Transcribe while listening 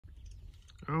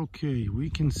Okay, we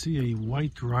can see a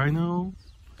white rhino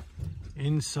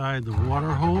inside the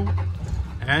water hole.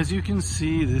 As you can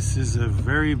see, this is a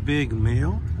very big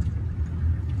male,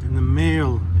 and the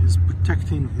male is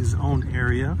protecting his own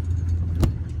area.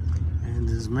 And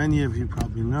as many of you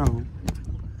probably know,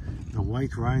 the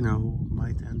white rhino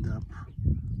might end up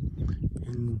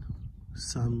in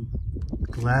some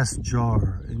glass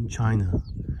jar in China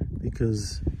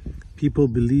because people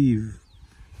believe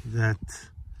that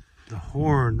the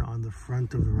horn on the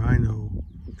front of the rhino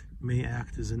may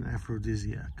act as an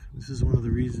aphrodisiac. This is one of the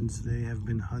reasons they have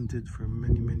been hunted for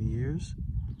many, many years.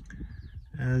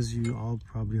 As you all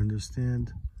probably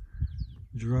understand,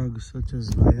 drugs such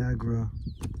as Viagra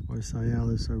or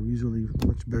Cialis are usually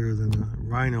much better than a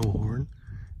rhino horn.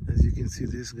 As you can see,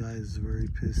 this guy is very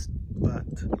pissed, but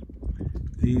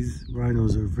these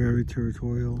rhinos are very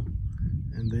territorial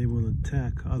and they will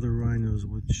attack other rhinos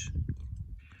which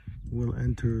will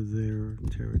enter their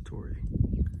territory.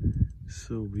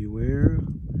 So beware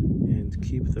and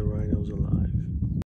keep the rhinos alive.